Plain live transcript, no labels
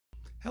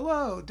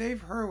Hello,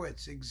 Dave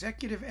Hurwitz,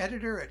 Executive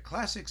Editor at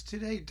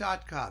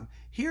ClassicsToday.com,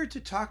 here to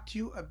talk to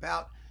you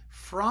about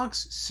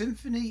Franck's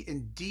Symphony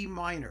in D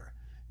minor.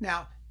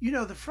 Now,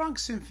 the Franck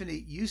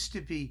Symphony used to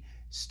be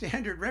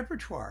standard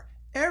repertoire.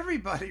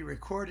 Everybody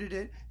recorded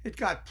it, it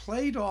got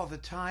played all the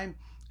time,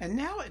 and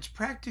now it's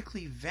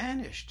practically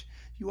vanished.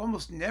 You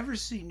almost never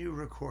see new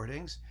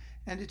recordings,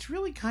 and it's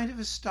really kind of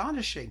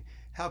astonishing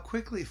how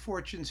quickly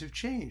fortunes have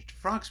changed.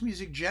 Franck's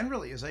music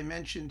generally, as I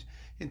mentioned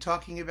in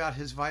talking about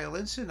his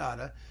violin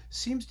sonata,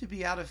 seems to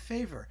be out of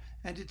favor.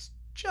 And it's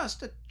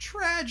just a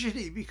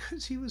tragedy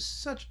because he was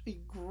such a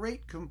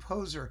great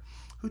composer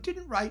who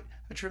didn't write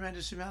a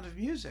tremendous amount of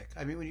music.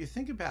 I mean, when you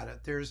think about it,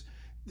 there's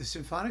the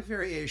symphonic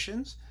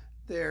variations,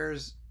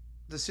 there's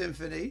the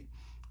symphony,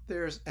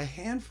 there's a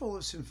handful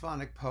of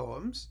symphonic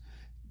poems,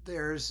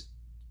 there's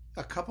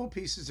a couple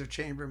pieces of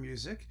chamber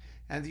music,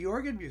 and the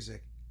organ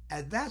music.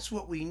 And that's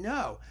what we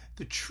know.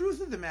 The truth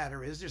of the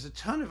matter is there's a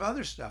ton of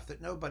other stuff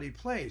that nobody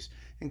plays,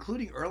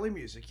 including early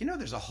music.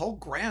 There's a whole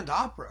grand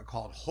opera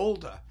called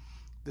Hulda,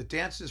 the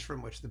dances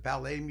from which, the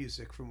ballet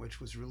music from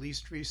which was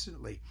released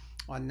recently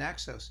on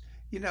Naxos.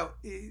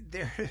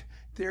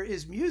 There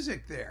is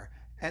music there,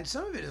 and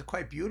some of it is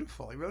quite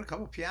beautiful. He wrote a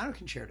couple piano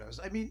concertos.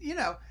 I mean,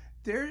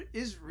 there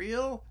is a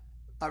real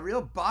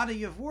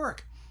body of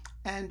work,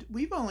 and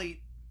we've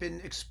only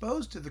been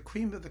exposed to the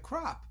cream of the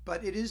crop,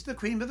 but it is the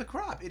cream of the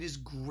crop. It is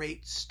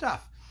great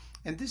stuff.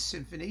 And this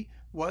symphony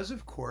was,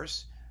 of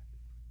course,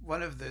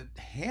 one of the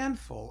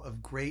handful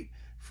of great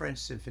French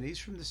symphonies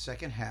from the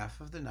second half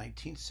of the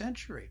 19th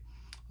century,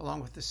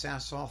 along with the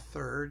Saint-Saëns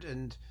Third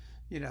and,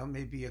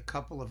 maybe a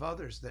couple of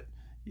others that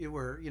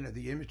were,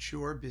 the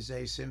immature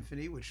Bizet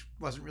Symphony, which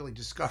wasn't really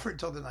discovered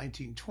till the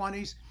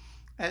 1920s,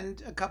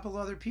 and a couple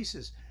other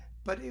pieces.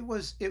 But it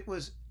was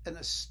an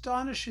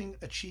astonishing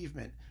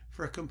achievement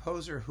for a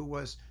composer who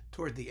was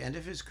toward the end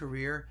of his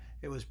career.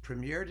 It was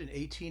premiered in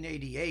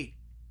 1888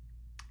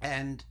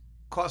 and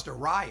caused a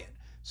riot,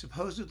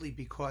 supposedly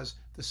because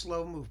the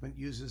slow movement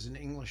uses an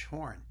English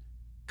horn.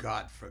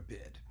 God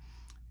forbid.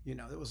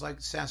 It was like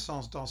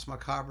Saint-Saëns' Danse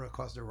Macabre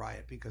caused a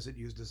riot because it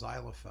used a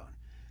xylophone.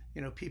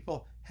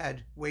 People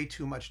had way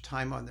too much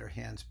time on their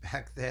hands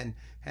back then,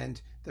 and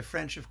the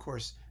French, of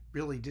course,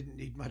 really didn't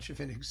need much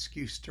of an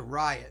excuse to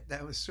riot.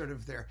 That was sort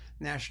of their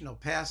national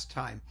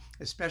pastime,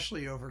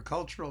 especially over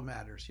cultural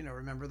matters.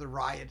 Remember the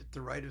riot at the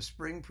Rite of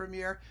Spring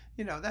premiere?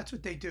 That's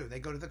what they do. They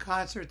go to the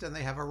concert, then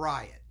they have a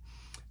riot.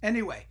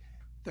 Anyway,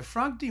 the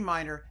Franck D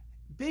minor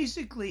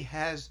basically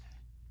has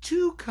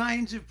two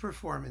kinds of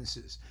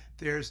performances.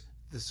 There's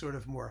the sort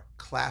of more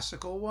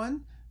classical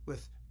one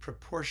with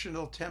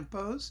proportional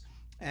tempos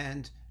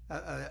and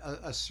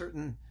a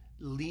certain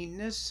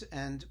leanness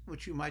and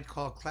what you might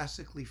call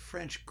classically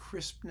French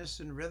crispness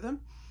and rhythm.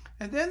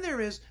 And then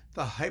there is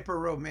the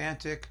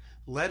hyper-romantic,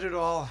 let it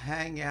all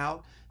hang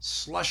out,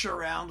 slush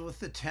around with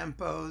the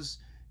tempos,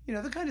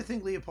 the kind of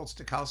thing Leopold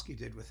Stokowski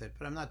did with it.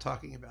 But I'm not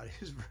talking about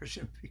his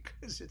version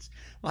because it's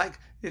like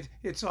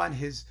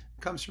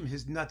comes from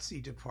his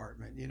nutsy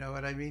department, you know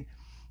what I mean?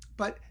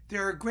 But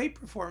there are great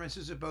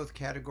performances of both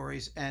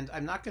categories, and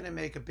I'm not going to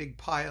make a big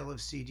pile of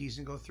CDs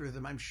and go through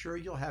them. I'm sure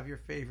you'll have your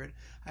favorite.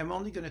 I'm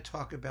only going to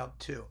talk about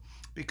two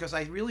because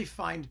I really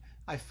find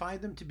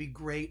them to be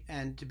great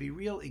and to be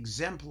real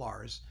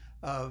exemplars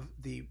of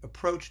the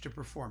approach to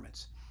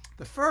performance.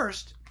 The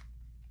first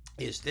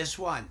is this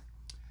one,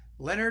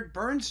 Leonard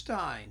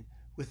Bernstein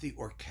with the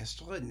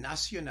Orchestre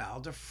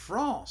Nationale de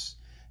France.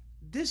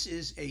 This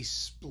is a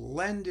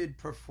splendid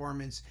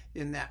performance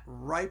in that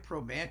ripe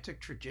romantic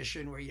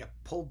tradition where you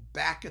pull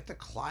back at the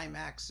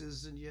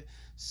climaxes and you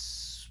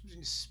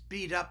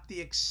speed up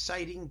the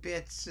exciting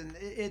bits, and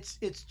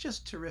it's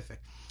just terrific.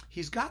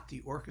 He's got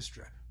the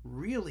orchestra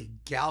really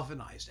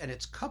galvanized, and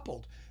it's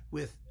coupled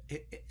with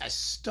a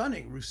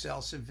stunning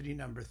Roussel Symphony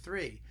No.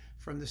 3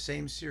 from the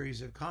same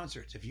series of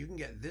concerts. If you can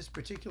get this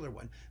particular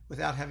one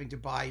without having to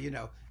buy,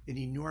 an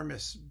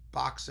enormous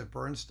box of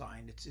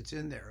Bernstein, it's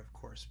in there, of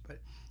course, but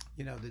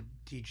the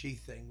DG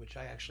thing, which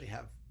I actually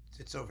have,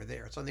 it's over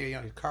there. It's on the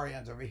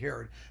Karajan's over here,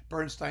 and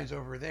Bernstein's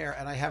over there,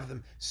 and I have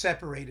them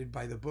separated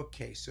by the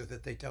bookcase so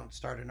that they don't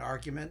start an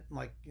argument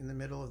like in the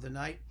middle of the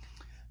night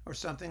or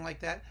something like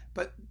that.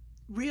 But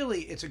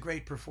really, it's a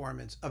great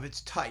performance of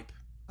its type.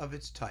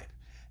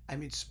 I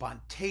mean,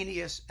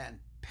 spontaneous and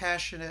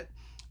passionate,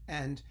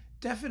 and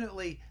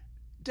definitely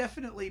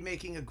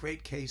making a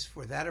great case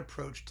for that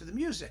approach to the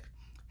music.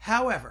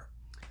 However,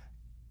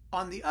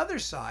 on the other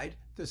side,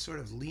 the sort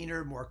of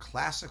leaner, more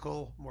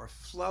classical, more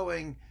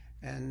flowing,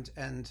 and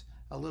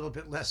a little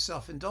bit less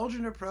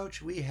self-indulgent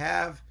approach, we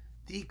have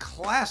the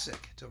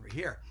classic. It's over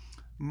here,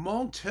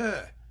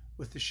 Monteux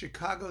with the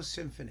Chicago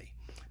Symphony.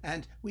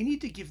 And we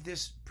need to give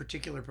this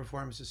particular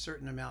performance a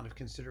certain amount of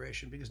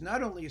consideration because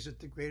not only is it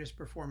the greatest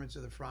performance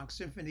of the Franck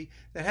Symphony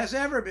that has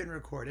ever been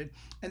recorded,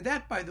 and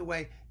that, by the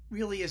way,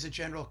 really is a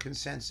general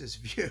consensus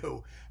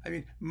view. I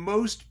mean,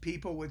 most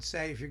people would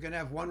say if you're going to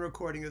have one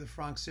recording of the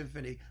Franck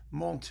Symphony,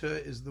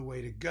 Monteux is the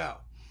way to go.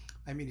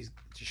 I mean,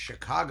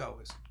 Chicago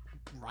is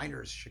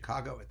Reiner's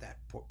Chicago at that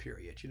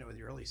period, in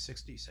the early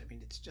 60s. I mean,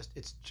 it's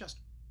just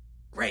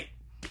Great.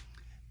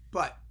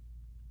 But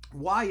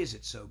why is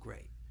it so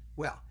great?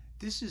 Well,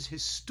 this is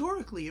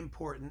historically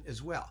important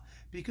as well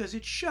because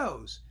it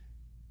shows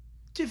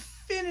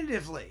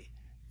definitively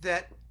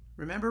that,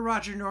 remember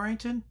Roger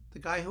Norrington, the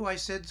guy who I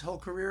said his whole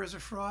career is a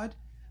fraud?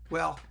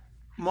 Well,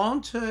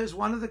 Monteux is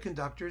one of the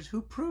conductors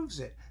who proves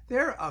it.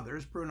 There are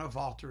others. Bruno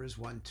Walter is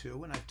one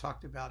too, and I've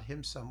talked about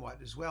him somewhat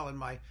as well in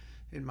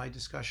my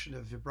discussion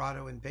of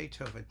vibrato and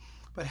Beethoven.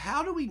 But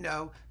how do we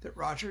know that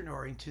Roger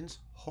Norrington's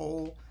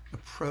whole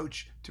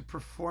approach to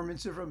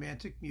performance of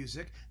romantic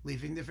music,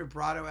 leaving the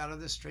vibrato out of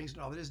the strings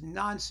and all that, is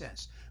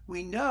nonsense?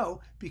 We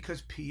know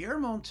because Pierre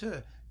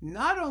Monteux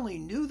not only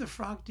knew the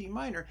Franck D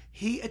minor,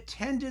 he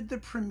attended the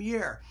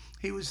premiere.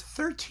 He was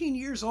 13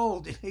 years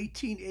old in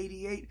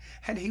 1888,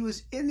 and he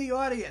was in the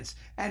audience,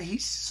 and he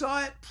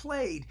saw it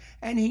played,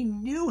 and he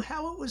knew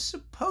how it was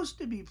supposed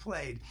to be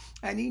played,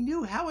 and he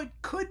knew how it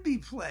could be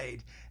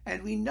played.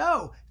 And we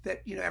know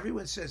that,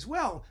 everyone says,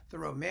 well, the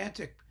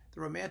romantic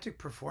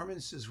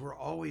performances were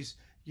always,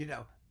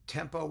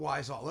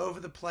 tempo-wise all over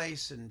the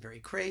place and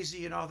very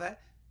crazy and all that.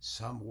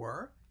 Some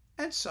were,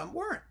 and some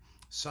weren't.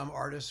 Some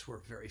artists were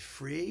very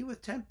free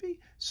with tempi.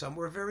 Some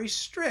were very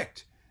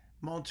strict.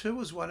 Monteux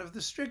was one of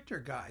the stricter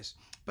guys.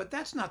 But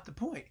that's not the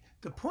point.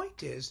 The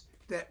point is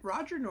that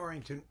Roger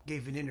Norrington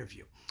gave an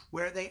interview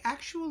where they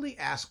actually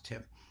asked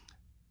him,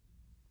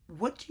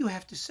 what do you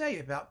have to say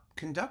about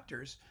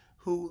conductors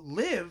who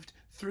lived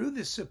through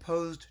this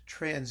supposed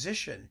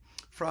transition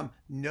from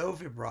no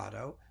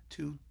vibrato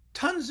to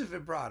tons of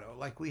vibrato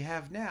like we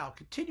have now,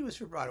 continuous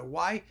vibrato?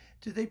 Why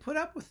did they put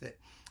up with it?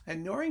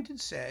 And Norrington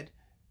said,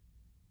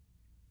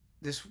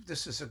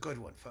 this is a good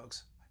one,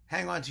 folks.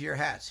 Hang on to your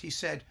hats. He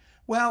said,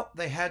 well,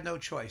 they had no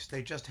choice.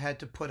 They just had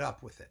to put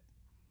up with it.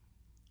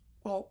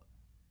 Well,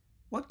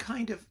 what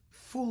kind of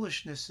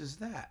foolishness is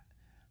that?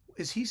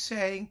 Is he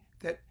saying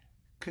that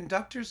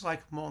conductors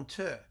like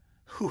Monteux,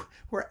 who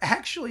were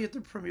actually at the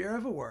premiere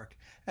of a work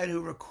and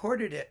who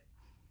recorded it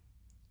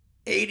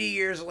 80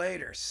 years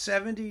later,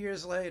 70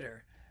 years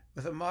later,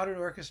 with a modern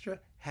orchestra,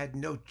 had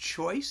no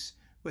choice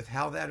with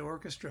how that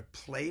orchestra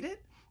played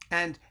it?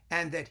 And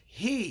that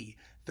he,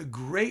 the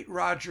great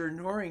Roger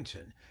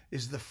Norrington,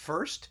 is the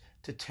first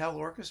to tell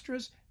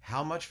orchestras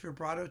how much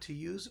vibrato to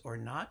use or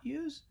not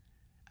use?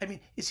 I mean,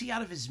 is he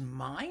out of his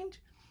mind?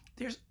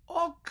 There's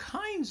all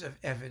kinds of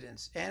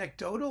evidence,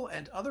 anecdotal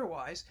and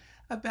otherwise,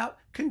 about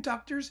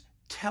conductors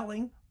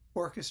telling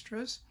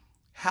orchestras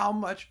how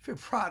much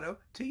vibrato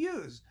to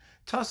use.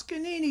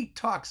 Toscanini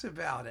talks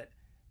about it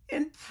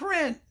in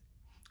print.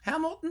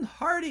 Hamilton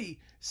Hardy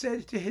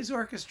said to his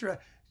orchestra,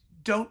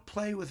 don't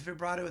play with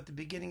vibrato at the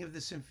beginning of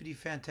the Symphony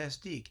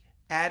Fantastique.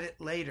 Add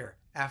it later,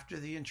 after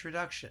the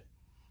introduction.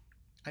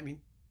 I mean,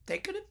 they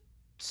could have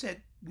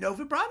said no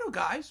vibrato,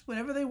 guys,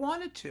 whenever they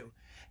wanted to.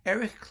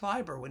 Erich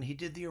Kleiber, when he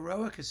did the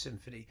Eroica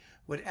Symphony,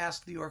 would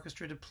ask the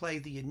orchestra to play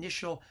the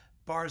initial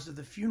bars of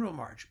the Funeral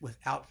March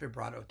without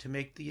vibrato to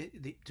make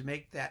to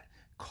make that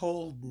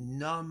cold,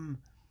 numb,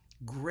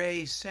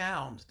 gray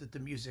sound that the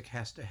music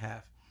has to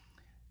have.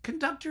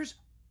 Conductors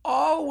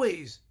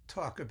always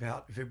talk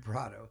about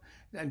vibrato.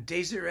 And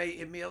Desiree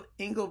Emile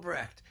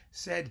Engelbrecht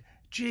said,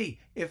 gee,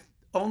 if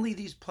only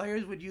these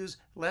players would use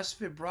less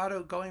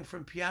vibrato going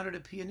from piano to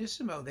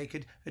pianissimo, they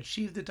could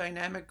achieve the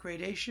dynamic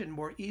gradation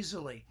more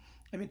easily.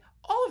 I mean,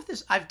 all of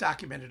this, I've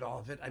documented all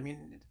of it. I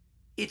mean,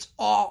 it's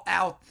all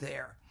out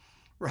there.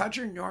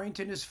 Roger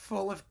Norrington is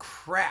full of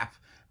crap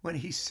when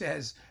he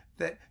says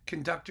that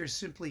conductors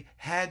simply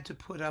had to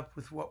put up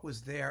with what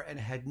was there and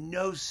had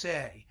no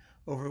say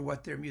over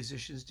what their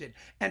musicians did.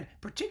 And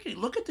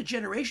particularly, look at the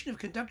generation of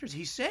conductors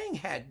he's saying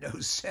had no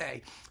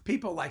say.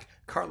 People like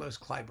Carlos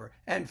Kleiber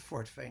and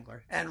Furtwängler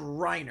and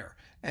Reiner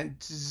and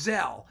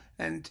Zell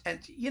and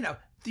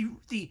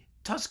the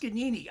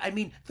Toscanini. I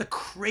mean, the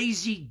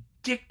crazy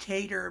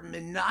dictator,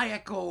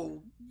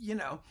 maniacal,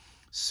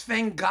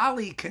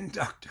 Svengali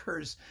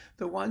conductors,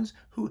 the ones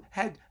who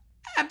had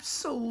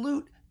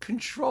absolute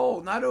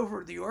control, not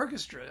over the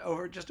orchestra,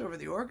 over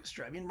the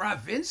orchestra. I mean,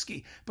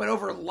 Mravinsky, but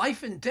over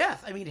life and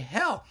death. I mean,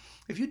 hell,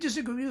 if you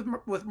disagree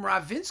with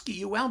Mravinsky,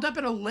 you wound up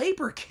in a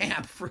labor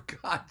camp, for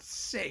God's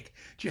sake.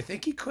 Do you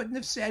think he couldn't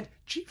have said,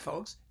 gee,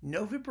 folks,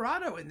 no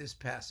vibrato in this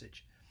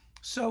passage?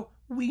 So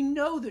we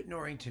know that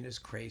Norrington is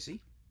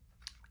crazy,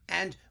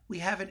 and we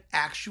have an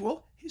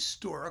actual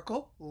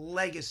historical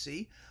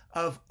legacy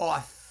of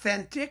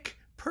authentic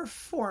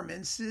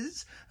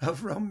performances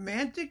of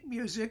romantic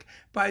music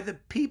by the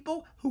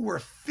people who were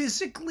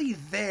physically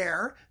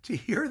there to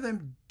hear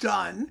them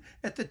done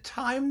at the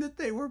time that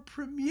they were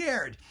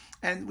premiered.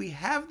 And we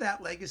have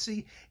that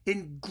legacy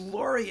in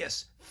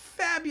glorious,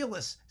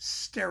 fabulous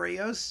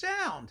stereo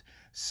sound.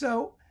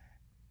 So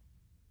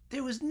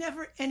there was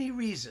never any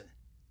reason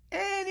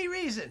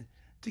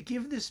to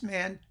give this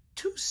man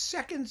 2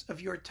 seconds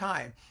of your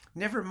time,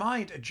 never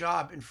mind a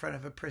job in front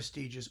of a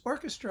prestigious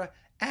orchestra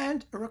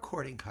and a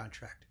recording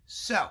contract.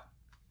 So,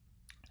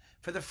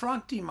 for the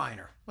Franck D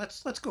minor,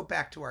 let's go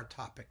back to our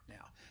topic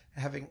now,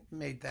 having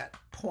made that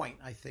point,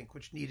 I think,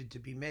 which needed to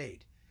be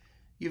made.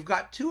 You've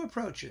got 2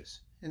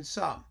 approaches in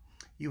some.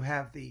 You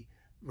have the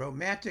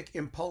romantic,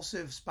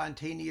 impulsive,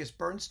 spontaneous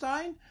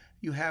Bernstein.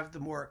 You have the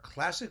more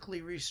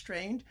classically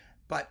restrained,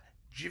 but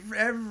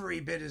every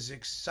bit as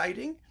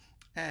exciting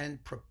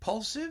and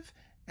propulsive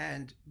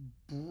and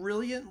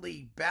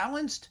brilliantly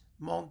balanced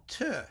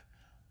Monteur.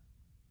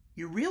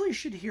 You really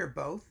should hear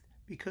both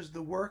because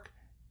the work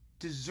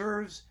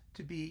deserves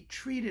to be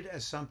treated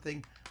as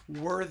something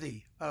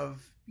worthy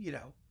of,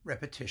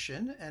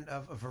 repetition and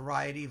of a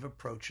variety of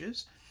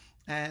approaches,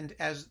 and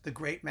as the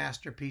great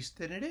masterpiece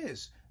that it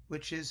is,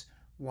 which is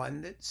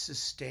one that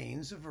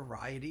sustains a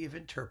variety of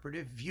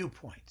interpretive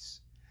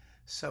viewpoints.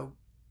 So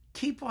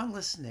keep on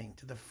listening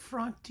to the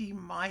Franck D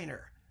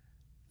minor.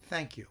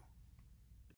 Thank you.